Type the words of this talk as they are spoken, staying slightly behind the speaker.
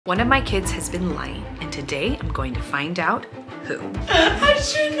One of my kids has been lying, and today I'm going to find out who. I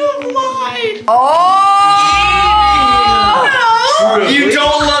shouldn't have lied. Oh! No. You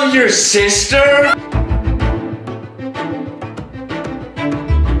don't love your sister?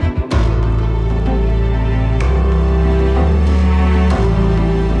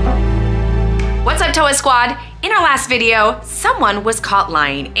 What's up, Toa Squad? In our last video, someone was caught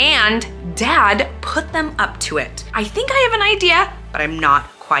lying and Dad put them up to it. I think I have an idea, but I'm not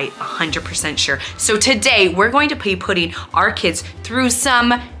quite 100% sure. So today we're going to be putting our kids through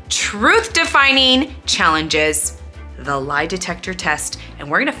some truth-defining challenges, the lie detector test, and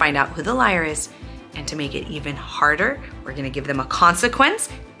we're gonna find out who the liar is. And to make it even harder, we're gonna give them a consequence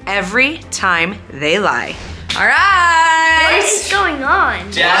every time they lie. All right. What is going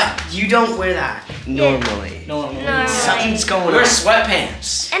on? Dad, you don't wear that normally. Normally. Something's going on. Wear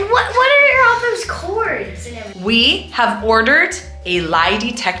sweatpants. And what are all those cords and everything? We have ordered a lie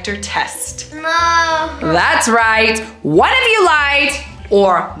detector test. No. That's right. One of you lied,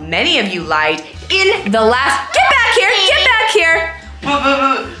 or many of you lied in the last. Get back here. Get back here.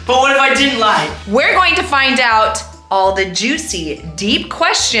 But what if I didn't lie? We're going to find out all the juicy, deep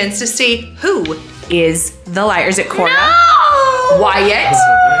questions to see who is the liar. Is it Cora? No! Wyatt?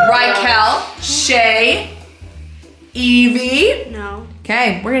 Rykel? Shae? Evie? No.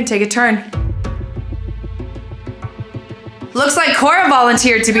 Okay, we're gonna take a turn. Looks like Cora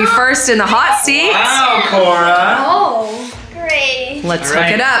volunteered to be first in the hot seat. Wow, Cora. Oh, great. Let's All hook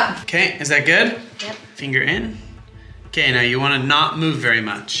right. it up. Okay, is that good? Yep. Finger in. Okay, now you want to not move very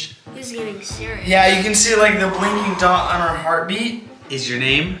much. He's getting serious. Yeah, you can see like the blinking dot on our heartbeat. Is your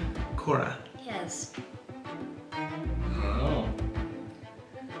name Cora? Yes. Oh.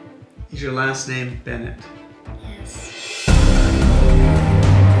 Is your last name Bennett? Yes.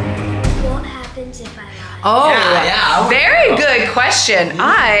 What happens if I lie? Oh, Yeah, very good question.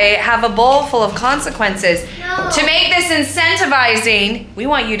 I have a bowl full of consequences. No. To make this incentivizing, we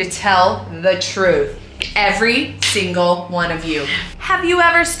want you to tell the truth. Every single one of you. Have you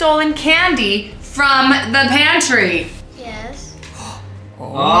ever stolen candy from the pantry? Yes.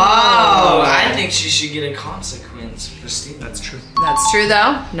 Oh, I think she should get a consequence for stealing. That's true. That's true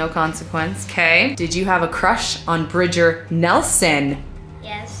though, no consequence. Okay. Did you have a crush on Bridger Nelson?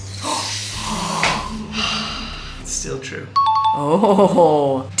 Yes. It's still true.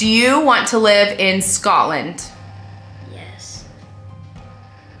 Oh. Do you want to live in Scotland? Yes.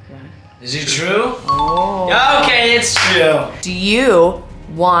 Is it true? Oh. Okay, it's true. Do you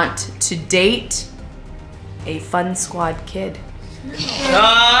want to date a Fun Squad kid? Is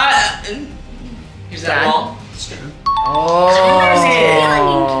Dad? that wrong? It's true.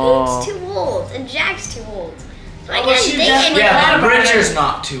 Oh. Kate's too old and Jack's too old. So I Well, can't she date just- anyone. Yeah, but Bridger's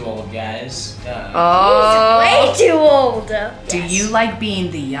not too old, guys. Oh. Way too old. Do you like being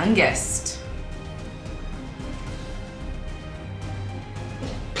the youngest?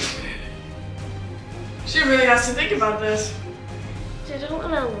 She really has to think about this. I don't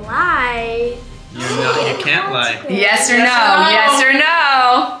want to lie. You can't lie. Yes or no? Yes or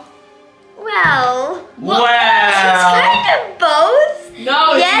no? Well, Well. it's kind of both.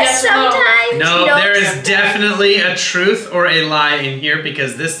 No, Yes, sometimes. No, there is sometimes. definitely a truth or a lie in here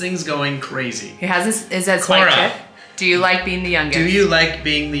because this thing's going crazy. He has this, is that Cora. spike chip? Do you like being the youngest? Do you like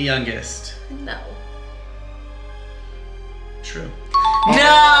being the youngest? No. True. No,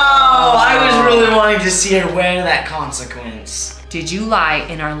 I was really wanting to see her wear that consequence. Did you lie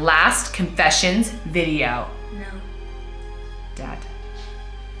in our last confessions video? No. Dad.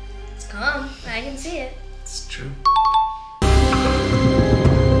 It's calm. I can see it. It's true.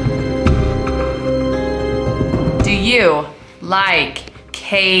 Do you like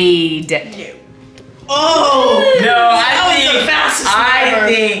Cade? Oh no! I ever.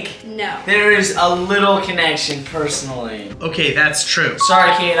 think No. there is a little connection personally. Okay, that's true.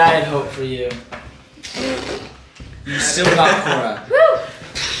 Sorry, Kate. I had hope for you. You still got Cora.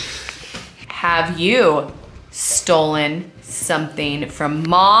 Have you stolen something from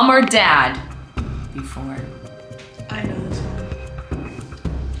mom or dad before? I know this one.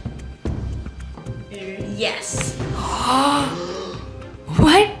 Maybe. Yes.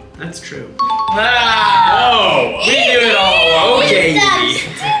 What? That's true. Oh, we knew it all along. Okay, Evie.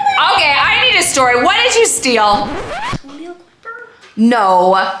 Okay, I need a story. What did you steal? Milk clipper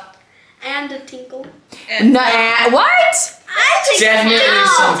No. and a tinkle. No. What? I think Definitely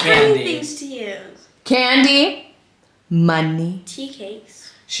some candy. things to use. Candy? Money? Tea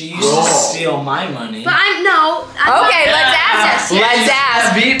cakes. She used to steal my money. But I'm no. Okay, let's ask. Yes. Let's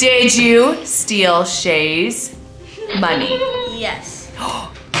ask. Beep. Did you steal Shae's money? Yes.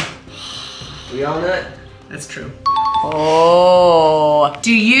 We on that? That's true. Oh.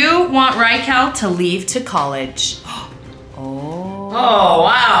 Do you want Rykel to leave to college? Oh,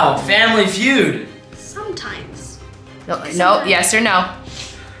 wow. Family Feud. Sometimes. No, yes or no?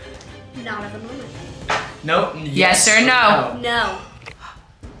 Not at the moment. Nope. Yes or no? No.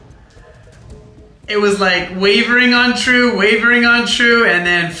 It was like wavering on true, and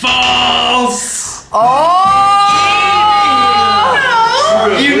then false. Oh!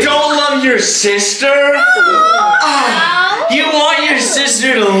 You don't love your sister? You want your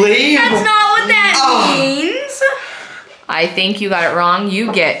sister to leave? That's not what that means. I think you got it wrong.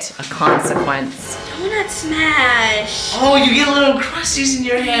 You get a consequence. Donut smash. Oh, you get little crusties in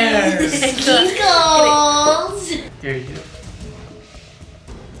your hair. Kinkles. There you go.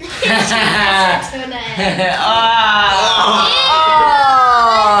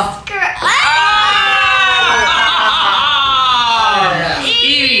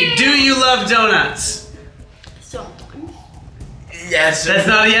 Evie, do you love donuts? Sometimes. Yes. That's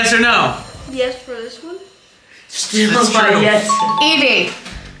not a yes or no. Yes for this one. Still That's my true. yes. Evie,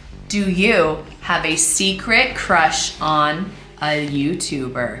 do you have a secret crush on a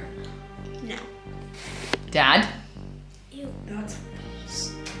YouTuber? No. Dad? That's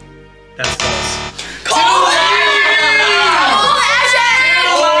That's false.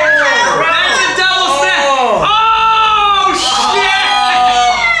 That's a double smash. Oh, shit!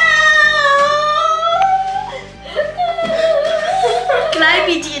 Can I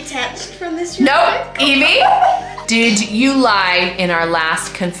be detached from this? Nope. Evie, did you lie in our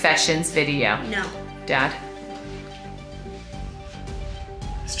last confessions video? No. Dad?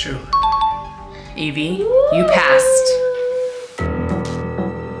 It's true. Evie, you passed.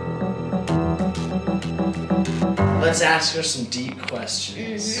 Let's ask her some deep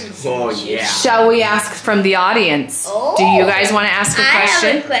questions. Oh, yeah. Shall we ask from the audience? Do you guys want to ask a I have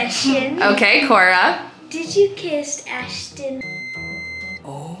a question? question. Okay, Cora. Did you kiss Ashton?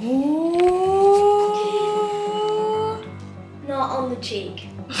 Oh. Not on the cheek.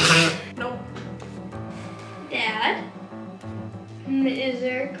 no. Dad? Is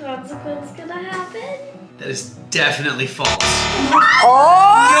there a consequence gonna happen? That is definitely false.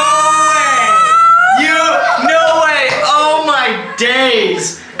 No way! Oh my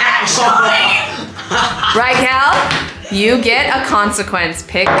days! Rykel, you get a consequence.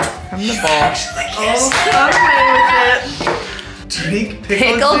 Pick from the bowl. I'm okay with it. Drink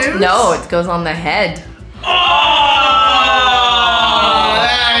Pickled? juice? No, it goes on the head. Oh!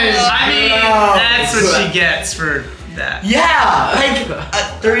 I mean, that's what she gets for that. Yeah, like a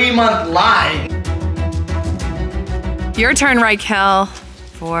 3-month lie. Your turn, Rykel.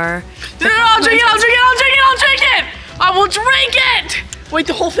 For I'll drink it! I will drink it! Wait,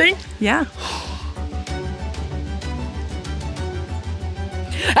 the whole thing? yeah.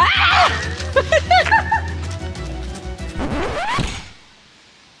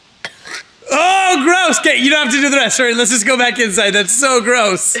 Oh, gross! Okay, you don't have to do the rest. Sorry, let's just go back inside. That's so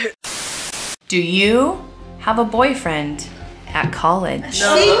gross. Do you have a boyfriend at college?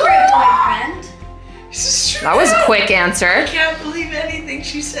 Secret boyfriend? This is true. That was a quick answer. I can't believe anything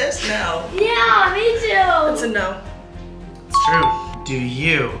she says now. Yeah, me It's too. a no. It's true. Do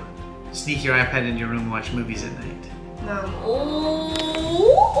you sneak your iPad in your room and watch movies at night? No. Oh.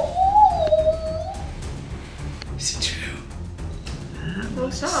 Is it true? No,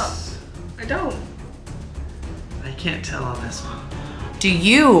 stop. I don't. I can't tell on this one. Do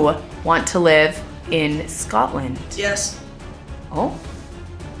you want to live in Scotland? Yes. Oh,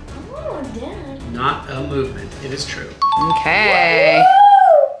 Oh, Dad. Not a movement. It is true. okay.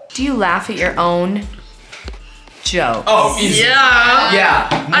 Do you laugh at your own joke? Oh, easy. Yeah. Yeah.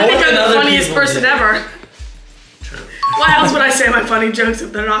 I think more I'm than the other funniest people person do. ever. True. Why else would I say my funny jokes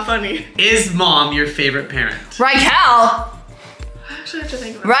if they're not funny? Is mom your favorite parent? Rykel! I actually have to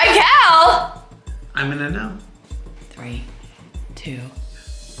think about it. Rykel! I'm gonna know. 3, 2,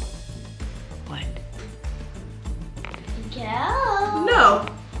 1. Go. No.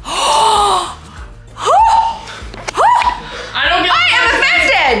 I I am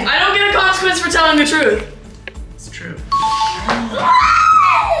offended! don't get a consequence for telling the truth. It's true.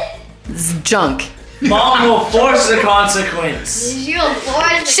 This is junk. Mom will force the consequence. You're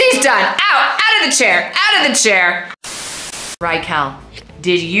bored. She's done. Out! Out of the chair! Out of the chair! Rykel,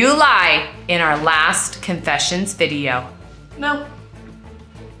 did you lie in our last confessions video? No.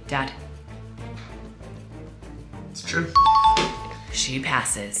 Dad, It's true. she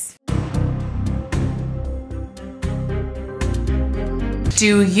passes.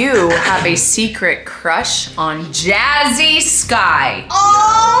 Do you have a secret crush on Jazzy Sky?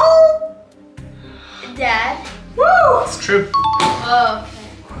 Oh. Dad. Woo! It's true. Oh,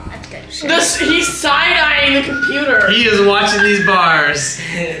 okay. That's good. He's side-eyeing the computer. He is watching these bars.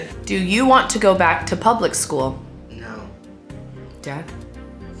 Do you want to go back to public school? No. Dad?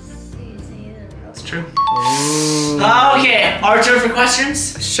 That's true. Okay, our turn for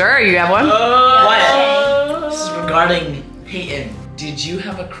questions. Sure, you have one? Wyatt, this is regarding Peyton. Did you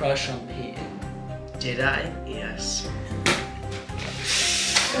have a crush on Peyton? Did I? Yes.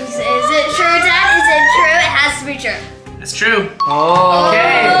 Is it true, Dad? Is it true? It has to be true. That's true.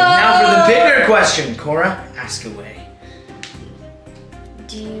 Okay, now for the bigger question. Cora, ask away.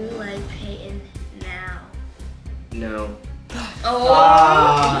 Do you like Peyton now? No.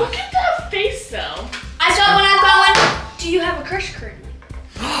 Oh. Look at that face, though. I've got one. Do you have a crush currently?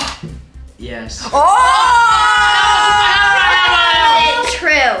 Yes. Oh! Is it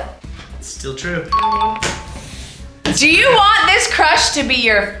true? It's still true. Do you want this crush to be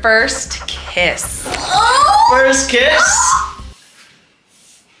your first kiss? First kiss?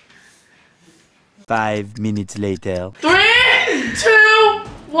 5 minutes later. 3, 2,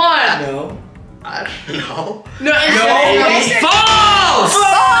 1. No. I don't know. No, it's False!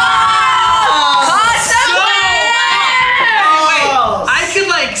 I could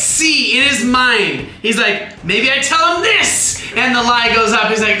like see in his mind. He's like, maybe I tell him this, and the lie goes up.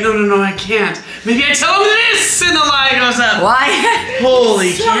 He's like, no, I can't. Maybe I tell him this, and the lie goes up. Why?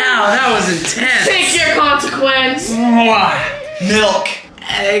 Holy cow, that was intense. Take your consequence. Milk.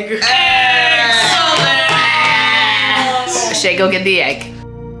 Egg. Excellent. Shae, go get the egg.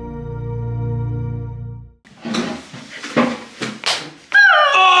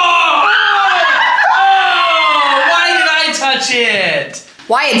 It.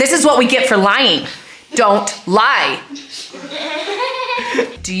 Wyatt, this is what we get for lying. Don't lie.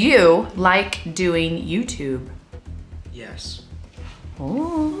 Do you like doing YouTube? Yes.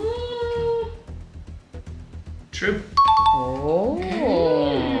 Oh. True. Oh.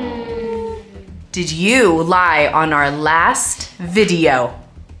 Did you lie on our last video?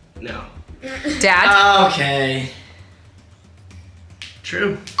 No. Dad? Okay.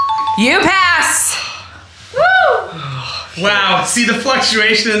 True. You pass. Wow, see the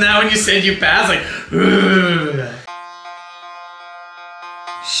fluctuation in that when you said you passed? Like, ugh.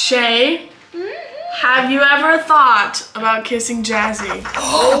 Shae, have you ever thought about kissing Jazzy?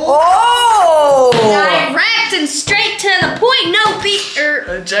 Oh! Direct and straight to the point. No Peter.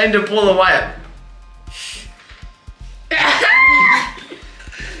 I'm trying to pull a Wyatt.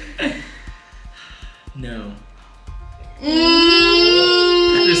 No.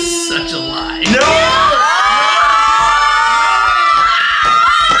 That is such a lie. No!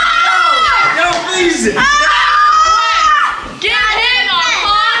 Please! Get him a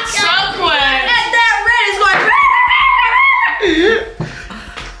consequence! And that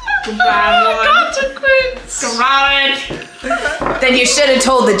Consequence! Come on. Then you should have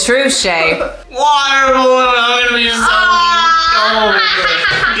told the truth, Shae. Water balloon, I'm gonna be so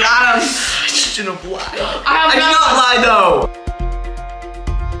got him. I shouldn't have lied. I did not lie though.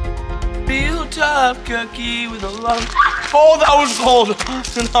 Real tough cookie with a love. Oh, that was cold.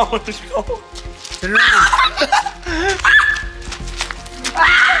 That was cold.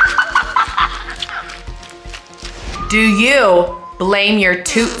 Do you blame your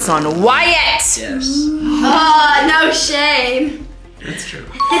toots on Wyatt? Yes. no shame. That's true.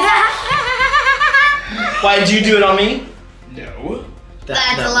 Why did you do it on me? No.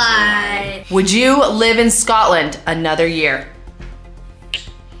 That's a lie. Would you live in Scotland another year?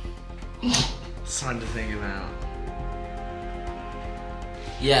 It's hard to think about.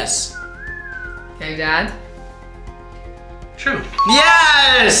 Yes. Okay, Dad? True.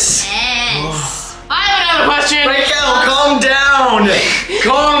 Yes! Yes. I have another question. Rykel, calm down!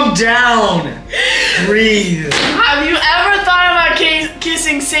 Calm down! Breathe. Have you ever thought about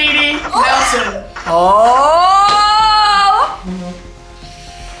kissing Sadie Nelson? Oh!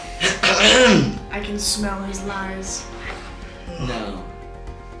 I can smell his lies. No.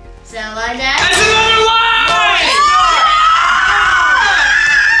 So like that. That's another lie!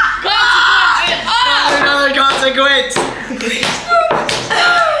 Another consequence!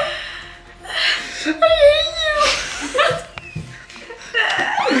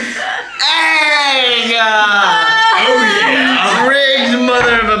 Egg! Oh yeah! Rigged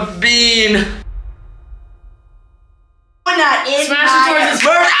mother of a bean! Not in Smash it towards his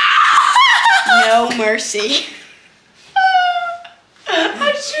First! No mercy.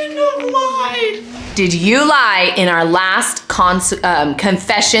 I shouldn't have lied. Did you lie in our last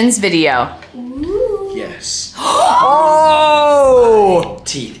confessions video? Yes. Oh!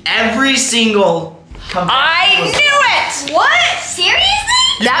 Teeth. Every single I knew it! What? Seriously?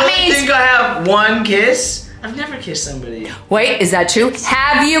 That I means think I have one kiss I've never kissed somebody. Wait, is that true?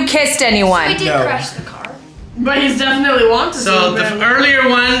 Have you kissed anyone? We did No. crush the car. But he's definitely wanted So to. the earlier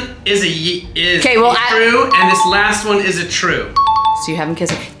one is Okay, well, true, and this last one is a true. So you haven't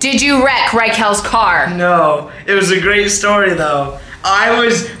kissed him. Did you wreck Rykel's car? No, it was a great story though. I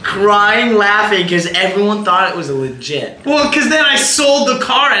was crying laughing because everyone thought it was legit. Well, because then I sold the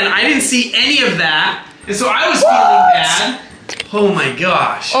car and I didn't see any of that, and so I was feeling bad. Oh my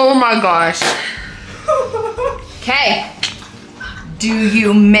gosh. Oh my gosh. Okay. Do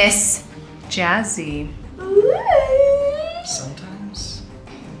you miss Jazzy? Sometimes.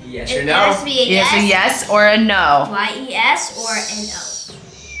 Yes or It no? has to be a Yes, a yes, yes or a no? Y-E-S or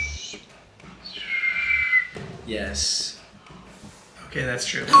N-O. Yes. Okay, that's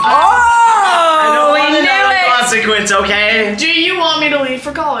true. I Oh, don't we want knew another it. consequence, okay? Do you want me to leave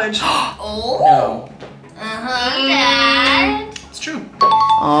for college? Oh. No. Uh-huh, Dad. It's true.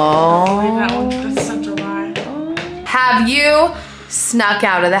 Oh. That one, that's such a lie. Have you snuck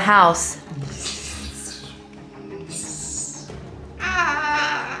out of the house?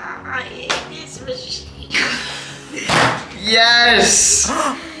 Yes!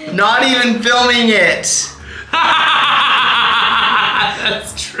 Not even filming it.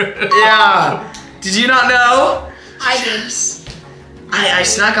 That's true. Yeah. Did you not know? I did. I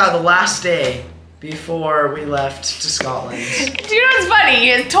snuck out the last day before we left to Scotland. Do you know what's funny? He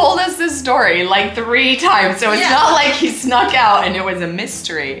has told us this story like 3 times, so it's not like he snuck out and it was a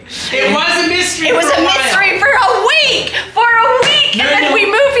mystery. It was a mystery. It was for a while. mystery for a week! For a week! No, And then no. we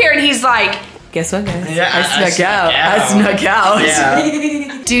move here and he's like, guess what guys? Yeah, I snuck out. I out. snuck out.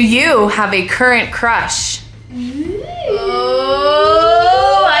 Yeah. Do you have a current crush?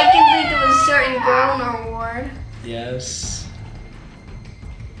 Oh, I can think of a certain girl in our ward. Yes.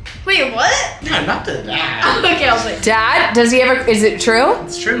 Wait, what? No, not to that. Okay, I was like, Dad, does he ever, is it true?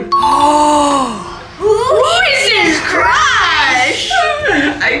 It's true. who is his crush?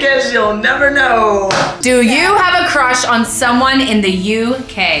 I guess you'll never know. Do you have a crush on someone in the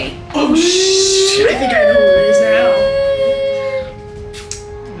UK? Oh, shit. I think I know who it is now.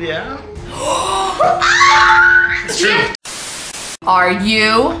 Yeah? It's true. Are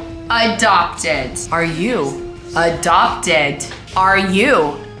you adopted? Are you adopted? Are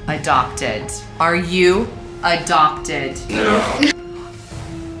you adopted? Are you adopted?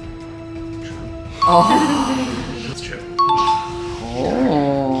 Oh. It's true.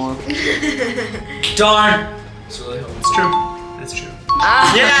 Oh. Darn. It's really hoping. It's true. It's true.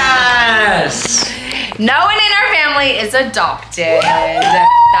 Yes! No one in our family is adopted.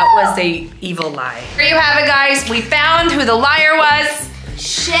 That was a evil lie. There you have it, guys. We found who the liar was.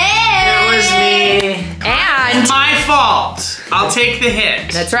 Shae. It was me. And My fault. I'll take the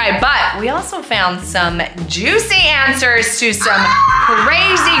hit. that's right, but we also found some juicy answers to some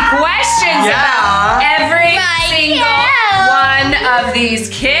crazy questions about every single one of these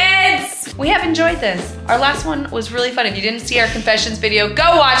kids. We have enjoyed this. Our last one was really fun. If you didn't see our confessions video,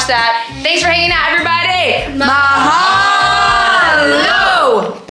 go watch that. Thanks for hanging out, everybody. Bye.